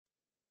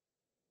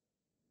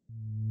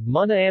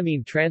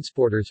Monoamine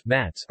transporters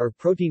MATs, are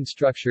protein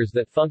structures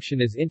that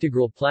function as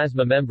integral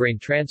plasma membrane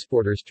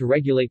transporters to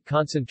regulate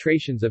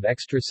concentrations of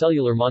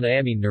extracellular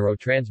monoamine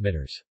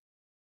neurotransmitters.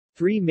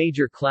 Three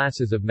major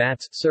classes of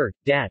MATs, SERT,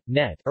 DAT,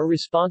 NET, are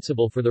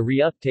responsible for the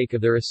reuptake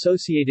of their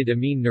associated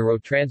amine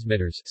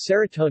neurotransmitters,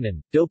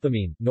 serotonin,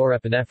 dopamine,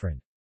 norepinephrine.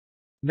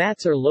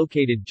 MATs are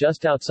located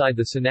just outside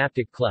the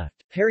synaptic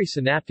cleft,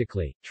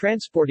 perisynaptically,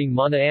 transporting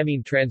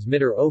monoamine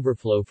transmitter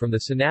overflow from the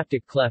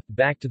synaptic cleft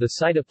back to the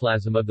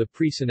cytoplasm of the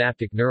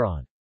presynaptic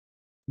neuron.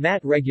 MAT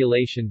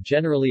regulation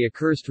generally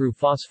occurs through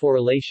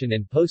phosphorylation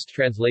and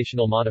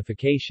post-translational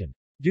modification.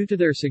 Due to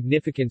their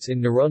significance in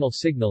neuronal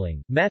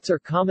signaling, MATs are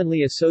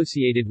commonly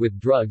associated with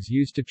drugs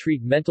used to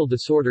treat mental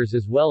disorders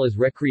as well as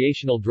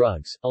recreational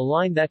drugs, a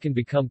line that can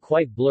become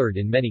quite blurred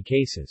in many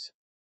cases.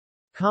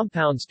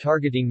 Compounds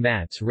targeting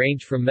MATs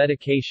range from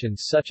medications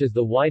such as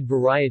the wide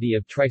variety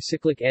of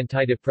tricyclic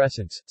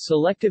antidepressants,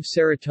 selective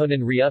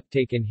serotonin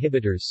reuptake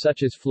inhibitors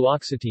such as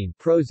fluoxetine,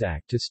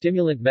 Prozac, to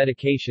stimulant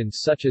medications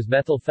such as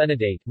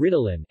methylphenidate,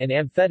 Ritalin, and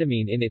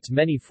amphetamine in its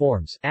many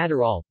forms,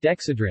 Adderall,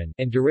 Dexedrine,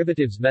 and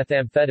derivatives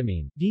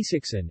methamphetamine,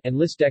 Desoxyn, and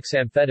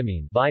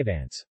lisdexamphetamine,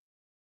 Vyvanse.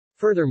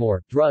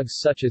 Furthermore, drugs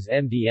such as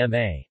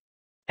MDMA,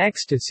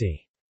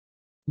 ecstasy,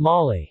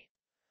 Molly,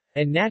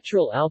 and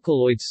natural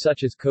alkaloids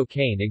such as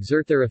cocaine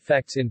exert their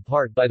effects in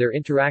part by their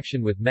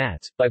interaction with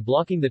MATs, by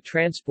blocking the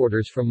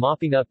transporters from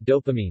mopping up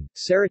dopamine,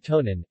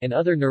 serotonin, and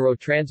other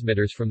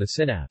neurotransmitters from the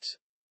synapse.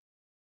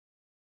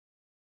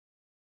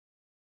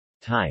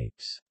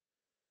 Types.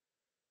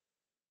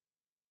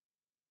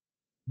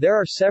 There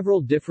are several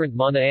different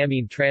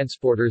monoamine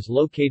transporters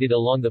located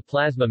along the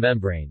plasma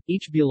membrane,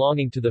 each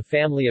belonging to the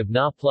family of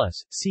Na+,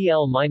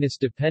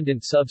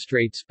 Cl-dependent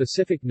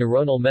substrate-specific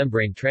neuronal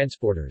membrane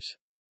transporters.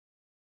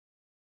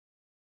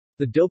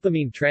 The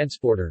dopamine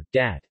transporter,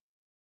 DAT.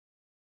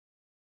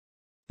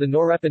 The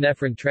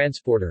norepinephrine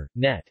transporter,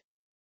 NET.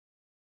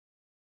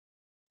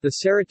 The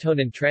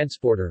serotonin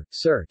transporter,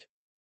 SERT.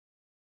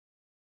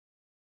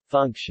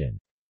 Function.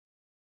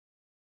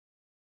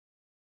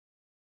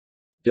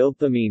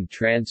 Dopamine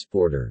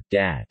transporter,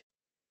 DAT.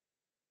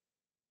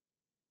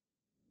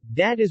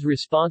 DAT is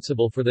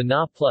responsible for the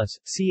Na+,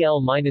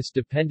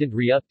 Cl-dependent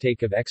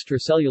reuptake of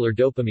extracellular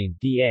dopamine,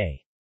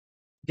 DA.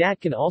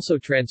 DAT can also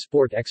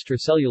transport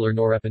extracellular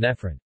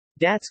norepinephrine.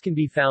 DATs can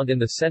be found in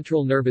the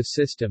central nervous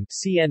system,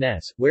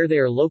 CNS, where they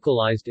are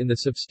localized in the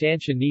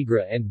substantia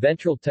nigra and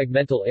ventral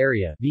tegmental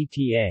area,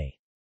 VTA.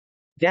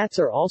 DATs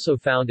are also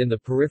found in the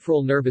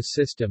peripheral nervous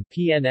system,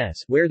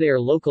 PNS, where they are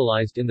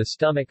localized in the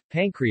stomach,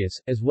 pancreas,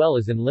 as well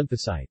as in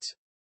lymphocytes.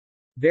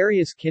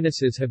 Various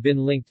kinases have been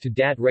linked to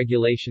DAT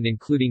regulation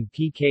including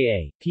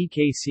pKa,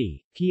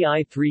 pKc,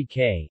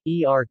 PI3K,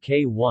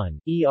 ERK1,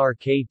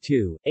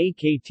 ERK2,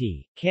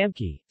 AKT,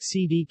 CAMKI,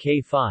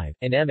 CDK5,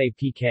 and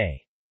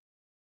MAPK.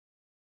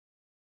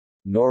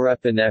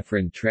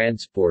 Norepinephrine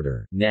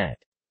transporter,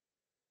 NET.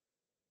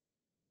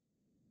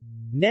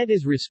 NET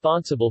is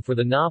responsible for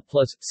the Na+,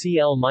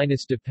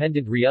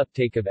 Cl-dependent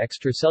reuptake of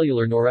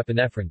extracellular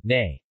norepinephrine,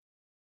 NE.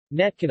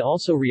 NET can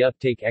also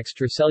reuptake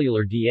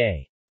extracellular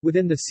DA.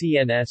 Within the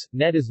CNS,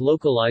 NET is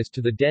localized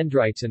to the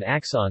dendrites and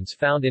axons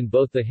found in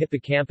both the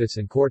hippocampus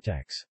and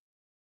cortex.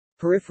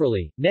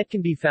 Peripherally, NET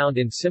can be found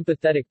in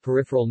sympathetic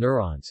peripheral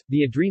neurons,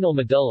 the adrenal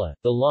medulla,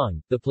 the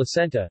lung, the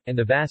placenta, and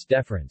the vas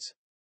deferens.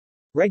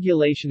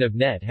 Regulation of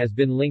NET has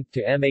been linked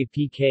to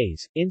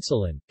MAPKs,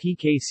 insulin,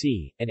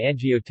 PKC, and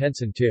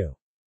angiotensin II.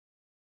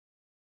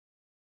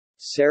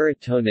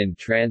 Serotonin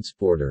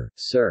transporter,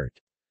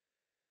 SERT.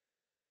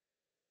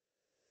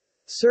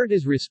 SERT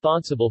is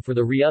responsible for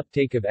the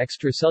reuptake of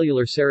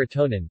extracellular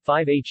serotonin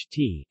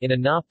 5-HT in a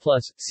Na+,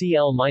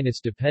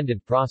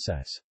 Cl-dependent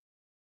process.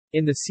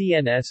 In the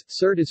CNS,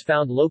 SERT is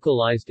found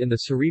localized in the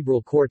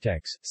cerebral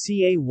cortex,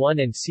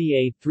 CA1 and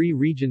CA3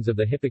 regions of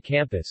the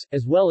hippocampus,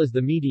 as well as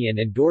the median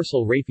and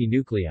dorsal raphe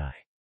nuclei.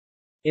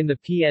 In the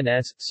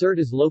PNS, SERT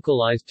is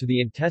localized to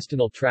the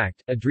intestinal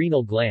tract,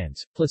 adrenal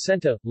glands,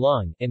 placenta,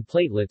 lung, and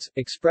platelets.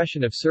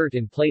 Expression of SERT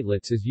in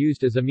platelets is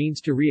used as a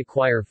means to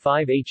reacquire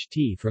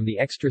 5-HT from the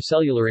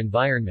extracellular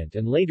environment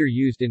and later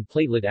used in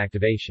platelet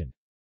activation.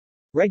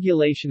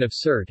 Regulation of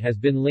SERT has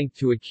been linked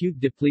to acute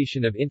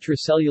depletion of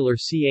intracellular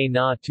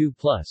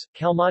Ca-Na2+,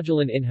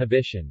 calmodulin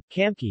inhibition,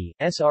 CAMKI,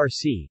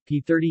 SRC,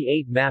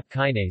 P38 MAP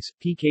kinase,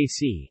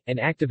 PKC, and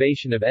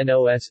activation of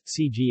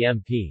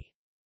NOS/cGMP.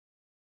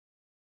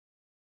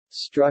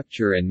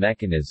 Structure and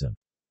mechanism.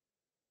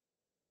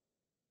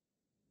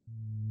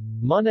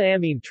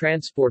 Monoamine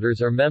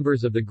transporters are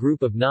members of the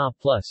group of Na+,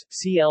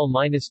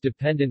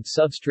 Cl-dependent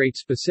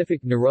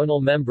substrate-specific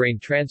neuronal membrane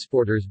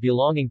transporters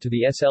belonging to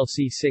the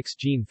SLC6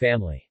 gene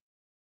family.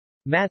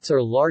 MATs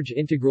are large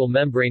integral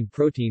membrane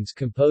proteins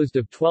composed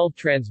of 12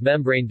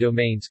 transmembrane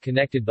domains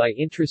connected by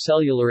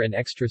intracellular and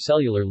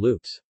extracellular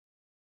loops.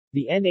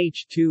 The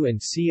NH2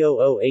 and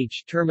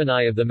COOH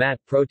termini of the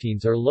MAT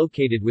proteins are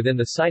located within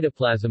the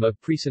cytoplasm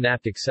of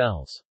presynaptic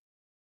cells.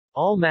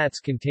 All MATs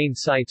contain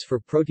sites for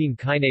protein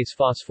kinase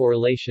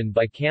phosphorylation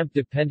by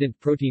CAMP-dependent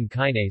protein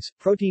kinase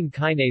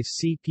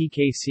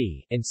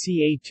CPKC, and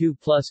CA2+,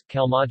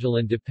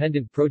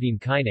 calmodulin-dependent protein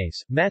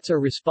kinase. MATs are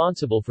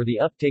responsible for the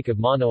uptake of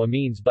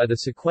monoamines by the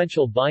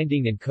sequential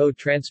binding and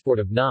co-transport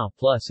of Na+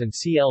 and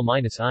Cl-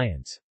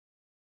 ions.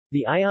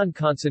 The ion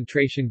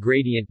concentration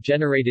gradient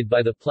generated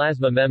by the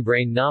plasma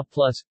membrane Na+,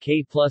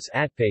 K+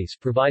 ATPase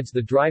provides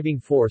the driving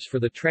force for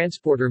the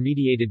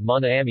transporter-mediated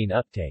monoamine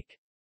uptake.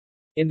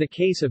 In the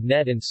case of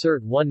NET and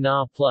SIRT, 1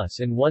 Na+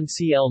 and 1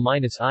 Cl-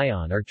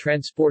 ion are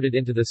transported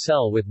into the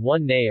cell with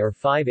 1 Na or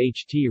 5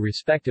 HT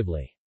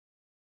respectively.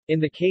 In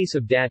the case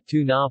of DAT,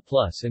 2 Na+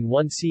 and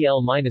 1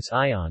 Cl-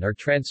 ion are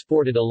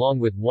transported along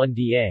with 1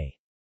 Da.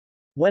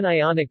 When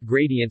ionic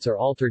gradients are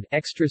altered,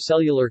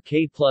 extracellular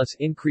K+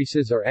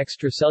 increases or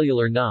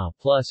extracellular Na+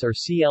 or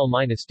Cl-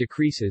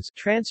 decreases,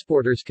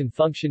 transporters can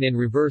function in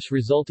reverse,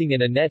 resulting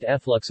in a net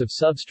efflux of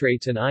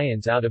substrates and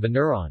ions out of a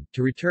neuron.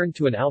 To return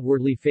to an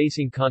outwardly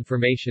facing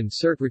conformation,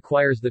 SIRT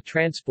requires the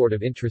transport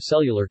of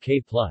intracellular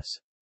K+.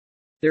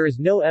 There is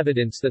no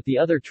evidence that the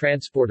other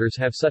transporters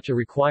have such a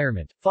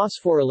requirement.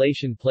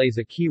 Phosphorylation plays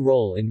a key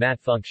role in MAT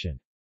function.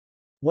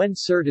 When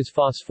SIRT is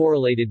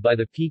phosphorylated by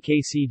the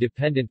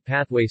PKC-dependent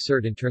pathway,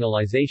 SIRT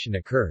internalization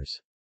occurs.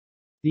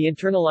 The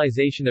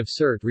internalization of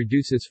SIRT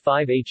reduces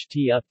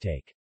 5-HT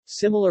uptake.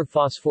 Similar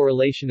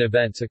phosphorylation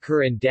events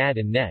occur in DAT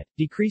and NET,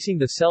 decreasing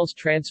the cell's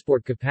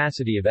transport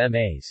capacity of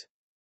MAs.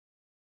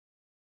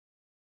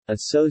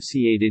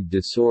 Associated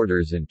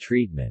disorders and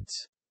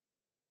treatments.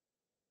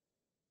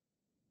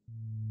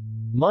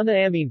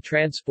 Monoamine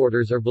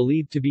transporters are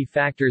believed to be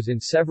factors in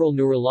several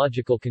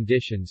neurological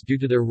conditions due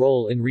to their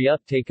role in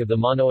reuptake of the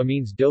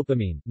monoamines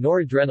dopamine,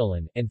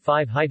 noradrenaline, and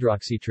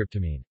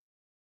 5-hydroxytryptamine.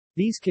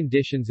 These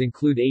conditions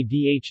include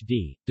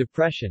ADHD,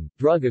 depression,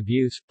 drug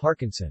abuse,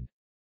 Parkinson's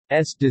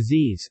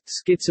disease,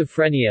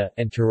 schizophrenia,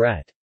 and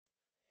Tourette's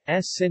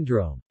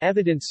syndrome.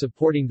 Evidence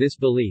supporting this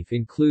belief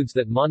includes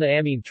that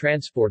monoamine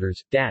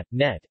transporters, DAT,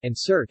 NET, and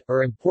SIRT,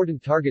 are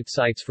important target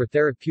sites for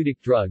therapeutic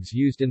drugs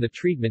used in the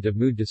treatment of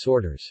mood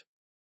disorders.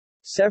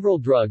 Several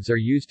drugs are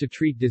used to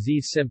treat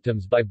disease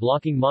symptoms by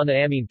blocking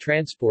monoamine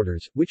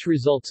transporters, which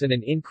results in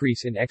an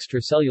increase in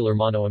extracellular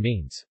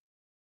monoamines.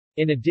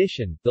 In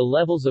addition, the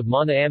levels of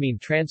monoamine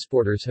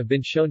transporters have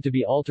been shown to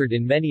be altered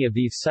in many of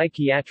these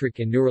psychiatric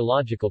and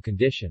neurological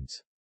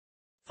conditions.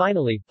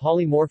 Finally,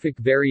 polymorphic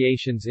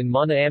variations in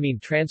monoamine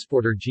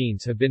transporter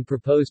genes have been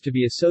proposed to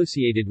be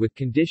associated with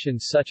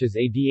conditions such as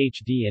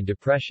ADHD and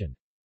depression.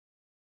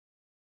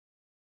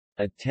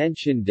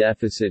 Attention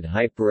deficit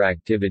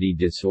hyperactivity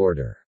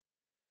disorder.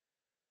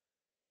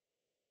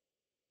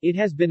 It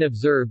has been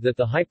observed that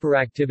the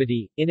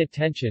hyperactivity,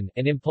 inattention,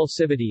 and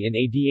impulsivity in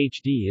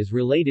ADHD is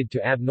related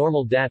to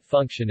abnormal DAT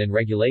function and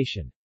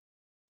regulation.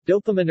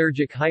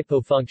 Dopaminergic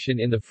hypofunction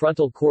in the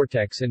frontal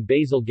cortex and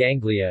basal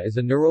ganglia is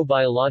a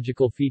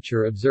neurobiological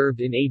feature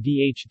observed in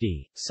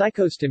ADHD.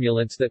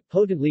 Psychostimulants that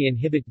potently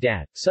inhibit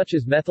DAT, such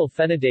as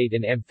methylphenidate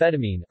and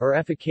amphetamine, are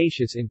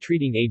efficacious in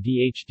treating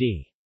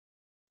ADHD.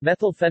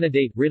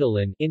 Methylphenidate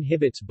Ritalin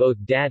inhibits both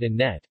DAT and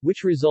NET,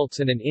 which results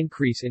in an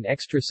increase in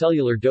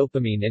extracellular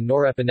dopamine and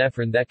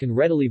norepinephrine that can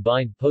readily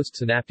bind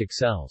postsynaptic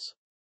cells.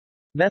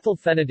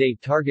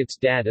 Methylphenidate targets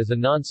DAT as a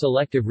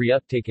non-selective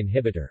reuptake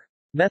inhibitor.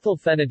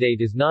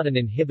 Methylphenidate is not an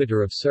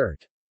inhibitor of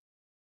SIRT.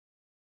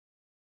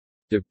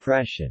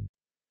 Depression.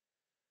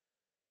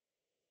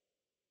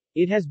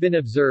 It has been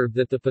observed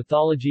that the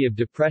pathology of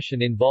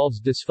depression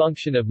involves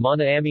dysfunction of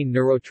monoamine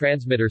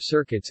neurotransmitter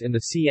circuits in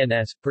the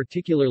CNS,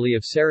 particularly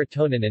of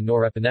serotonin and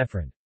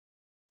norepinephrine.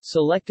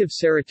 Selective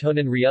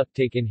serotonin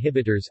reuptake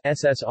inhibitors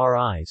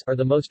 (SSRIs) are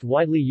the most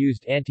widely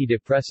used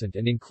antidepressant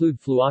and include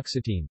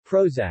fluoxetine,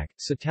 Prozac,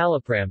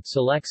 citalopram,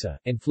 Celexa,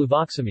 and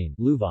fluvoxamine,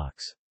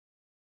 Luvox.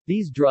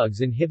 These drugs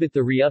inhibit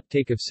the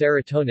reuptake of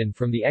serotonin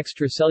from the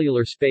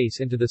extracellular space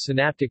into the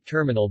synaptic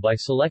terminal by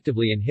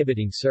selectively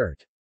inhibiting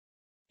SIRT.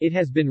 It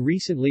has been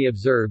recently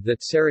observed that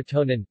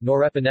serotonin,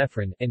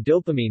 norepinephrine, and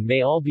dopamine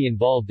may all be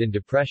involved in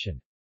depression.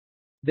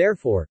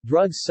 Therefore,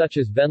 drugs such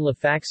as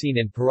venlafaxine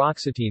and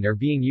paroxetine are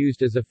being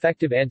used as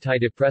effective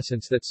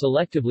antidepressants that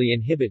selectively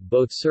inhibit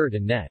both SIRT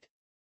and NET.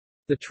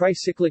 The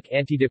tricyclic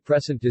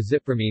antidepressant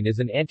dizipramine is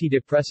an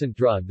antidepressant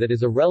drug that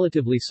is a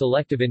relatively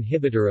selective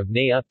inhibitor of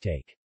NA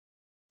uptake.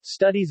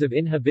 Studies of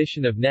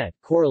inhibition of NET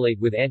correlate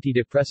with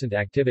antidepressant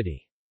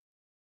activity.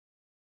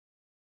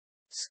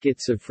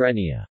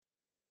 Schizophrenia.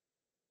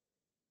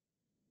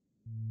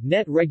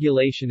 NET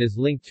regulation is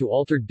linked to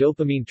altered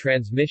dopamine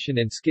transmission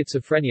and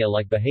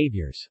schizophrenia-like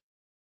behaviors.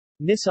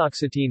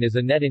 Nisoxetine is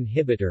a NET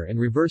inhibitor and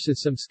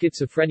reverses some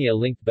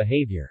schizophrenia-linked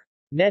behavior.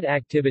 NET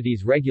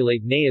activities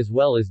regulate NA as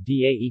well as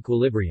DA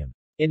equilibrium.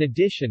 In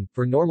addition,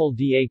 for normal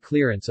DA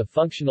clearance a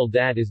functional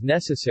DAT is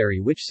necessary,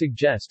 which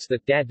suggests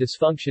that DAT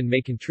dysfunction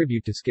may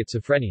contribute to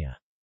schizophrenia.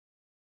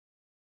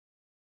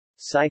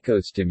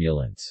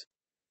 Psychostimulants.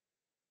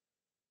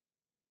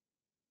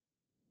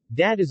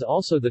 DAT is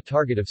also the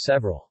target of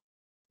several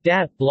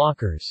DAT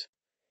blockers,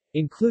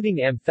 including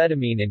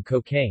amphetamine and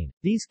cocaine.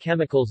 These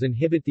chemicals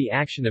inhibit the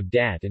action of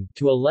DAT and,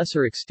 to a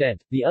lesser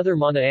extent, the other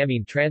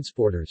monoamine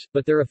transporters,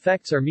 but their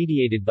effects are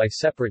mediated by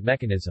separate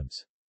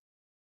mechanisms.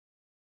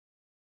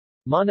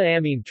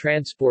 Monoamine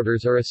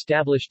transporters are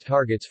established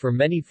targets for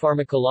many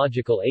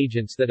pharmacological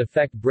agents that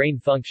affect brain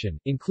function,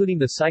 including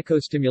the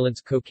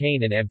psychostimulants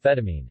cocaine and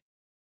amphetamine.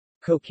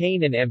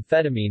 Cocaine and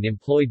amphetamine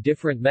employ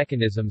different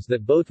mechanisms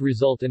that both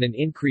result in an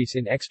increase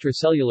in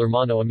extracellular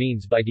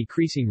monoamines by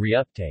decreasing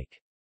reuptake.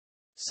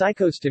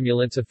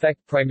 Psychostimulants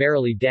affect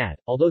primarily DAT,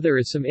 although there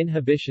is some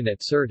inhibition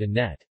at SERT and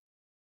NET.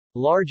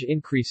 Large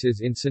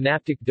increases in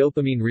synaptic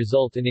dopamine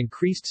result in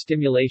increased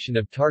stimulation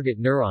of target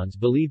neurons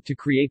believed to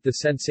create the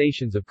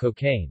sensations of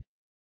cocaine.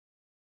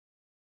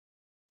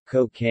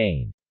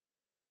 Cocaine.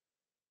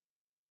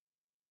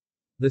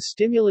 The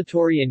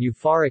stimulatory and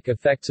euphoric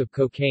effects of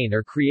cocaine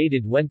are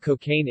created when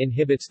cocaine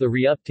inhibits the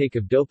reuptake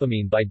of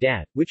dopamine by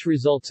DAT, which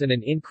results in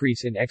an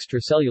increase in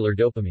extracellular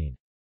dopamine.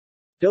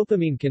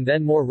 Dopamine can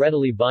then more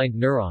readily bind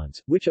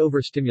neurons, which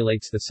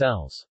overstimulates the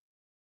cells.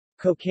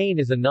 Cocaine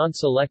is a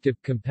non-selective,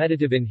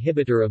 competitive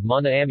inhibitor of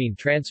monoamine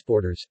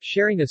transporters,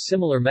 sharing a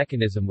similar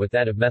mechanism with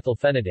that of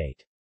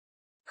methylphenidate.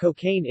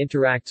 Cocaine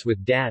interacts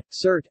with DAT,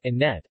 SERT, and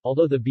NET,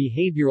 although the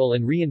behavioral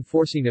and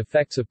reinforcing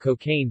effects of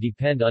cocaine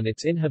depend on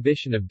its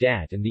inhibition of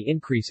DAT and the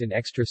increase in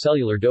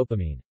extracellular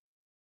dopamine.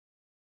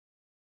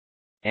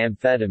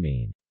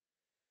 Amphetamine.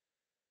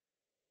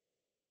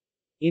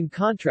 In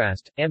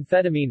contrast,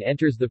 amphetamine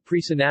enters the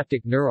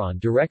presynaptic neuron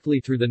directly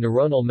through the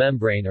neuronal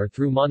membrane or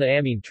through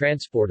monoamine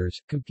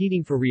transporters,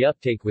 competing for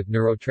reuptake with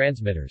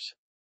neurotransmitters.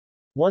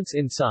 Once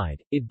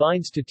inside, it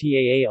binds to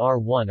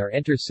TAAR1 or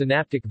enters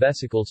synaptic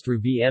vesicles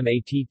through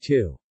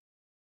VMAT2.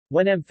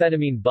 When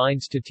amphetamine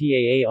binds to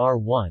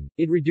TAAR1,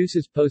 it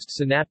reduces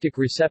postsynaptic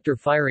receptor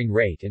firing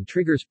rate and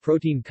triggers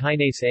protein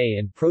kinase A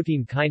and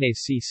protein kinase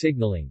C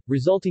signaling,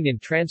 resulting in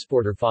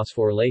transporter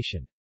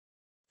phosphorylation.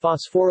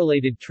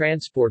 Phosphorylated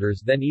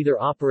transporters then either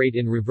operate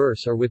in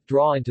reverse or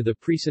withdraw into the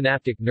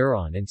presynaptic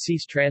neuron and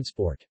cease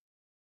transport.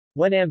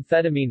 When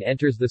amphetamine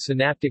enters the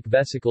synaptic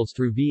vesicles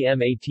through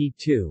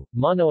VMAT2,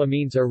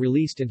 monoamines are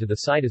released into the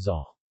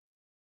cytosol.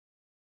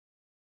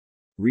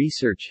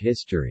 Research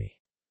history.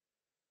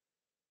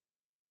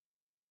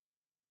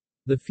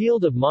 The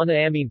field of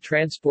monoamine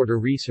transporter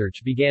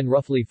research began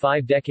roughly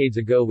 5 decades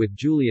ago with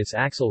Julius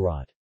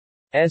Axelrod's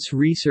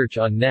research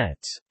on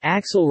NETs.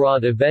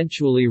 Axelrod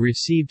eventually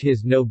received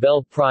his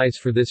Nobel Prize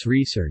for this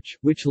research,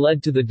 which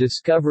led to the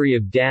discovery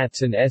of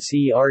DATs and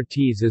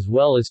SERTs as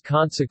well as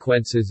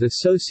consequences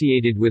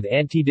associated with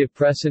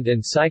antidepressant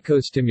and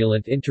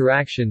psychostimulant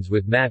interactions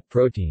with MAT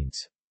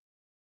proteins.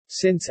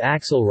 Since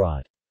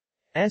Axelrod's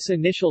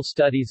initial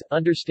studies,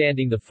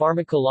 understanding the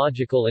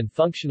pharmacological and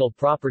functional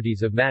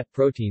properties of MAT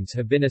proteins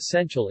have been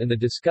essential in the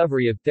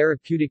discovery of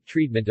therapeutic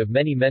treatment of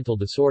many mental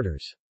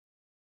disorders.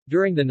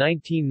 During the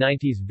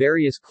 1990s,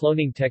 various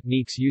cloning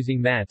techniques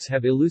using MATs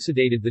have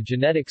elucidated the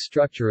genetic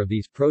structure of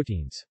these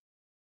proteins.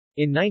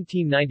 In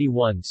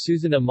 1991,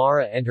 Susan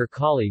Amara and her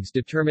colleagues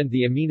determined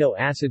the amino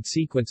acid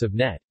sequence of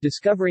NET,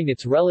 discovering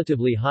its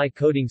relatively high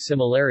coding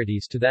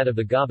similarities to that of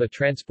the GABA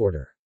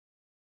transporter.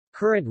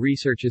 Current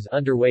research is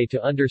underway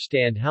to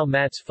understand how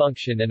MATs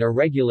function and are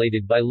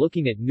regulated by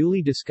looking at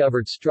newly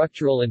discovered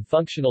structural and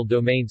functional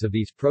domains of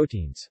these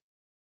proteins.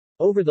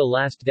 Over the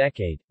last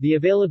decade, the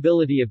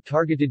availability of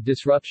targeted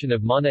disruption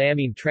of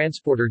monoamine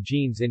transporter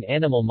genes in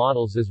animal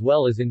models as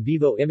well as in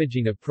vivo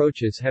imaging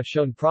approaches have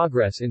shown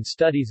progress in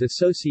studies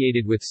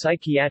associated with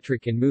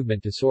psychiatric and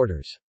movement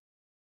disorders.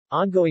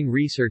 Ongoing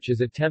research is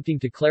attempting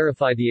to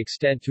clarify the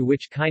extent to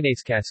which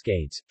kinase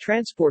cascades,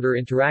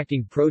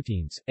 transporter-interacting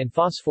proteins, and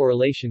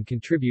phosphorylation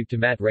contribute to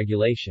MAT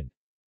regulation.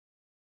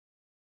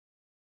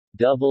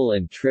 Double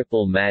and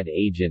triple MAT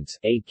agents,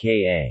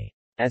 aka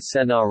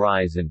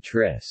SNRIs and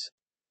TRIS.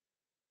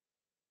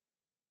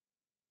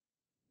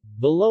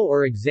 Below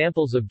are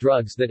examples of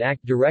drugs that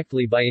act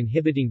directly by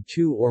inhibiting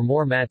 2 or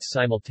more MATs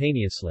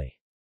simultaneously.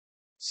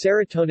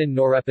 Serotonin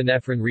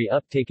norepinephrine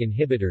reuptake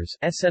inhibitors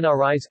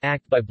SNRIs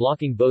act by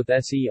blocking both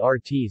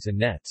SERTs and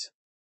NETs.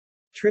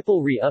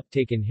 Triple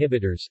reuptake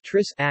inhibitors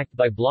TRIS act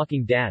by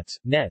blocking DATs,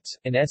 NETs,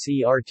 and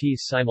SERTs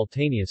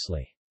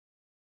simultaneously.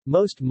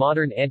 Most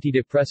modern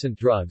antidepressant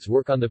drugs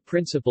work on the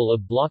principle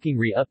of blocking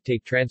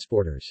reuptake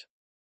transporters.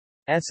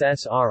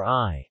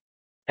 SSRIs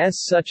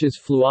such as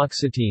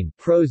fluoxetine,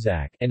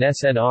 Prozac, and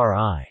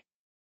SNRIs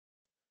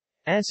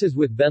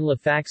with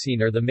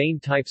venlafaxine are the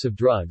main types of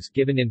drugs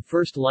given in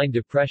first-line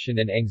depression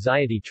and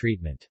anxiety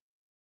treatment.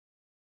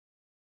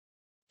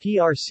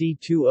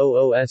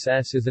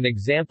 PRC200SS is an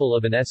example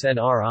of an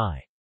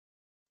SNRI.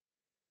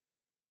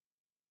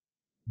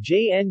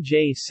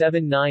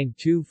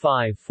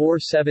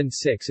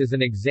 JNJ7925476 is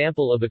an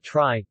example of a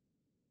tri.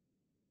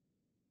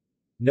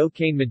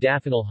 Nocaine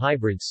modafinil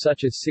hybrids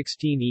such as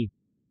 16E.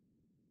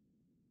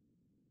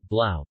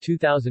 Blau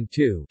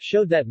 2002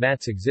 showed that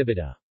MATs exhibit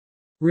a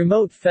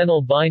remote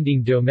phenyl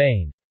binding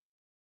domain.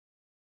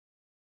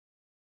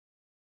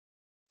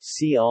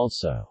 See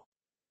also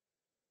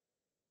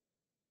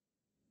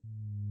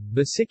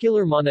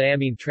Vesicular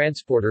monoamine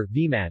transporter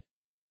VMAT.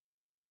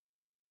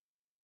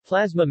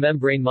 Plasma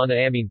membrane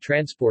monoamine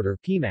transporter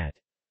PMAT.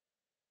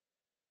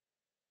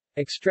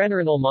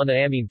 Extraneuronal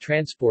monoamine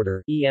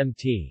transporter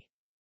EMT.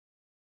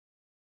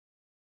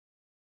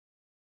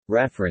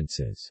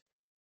 References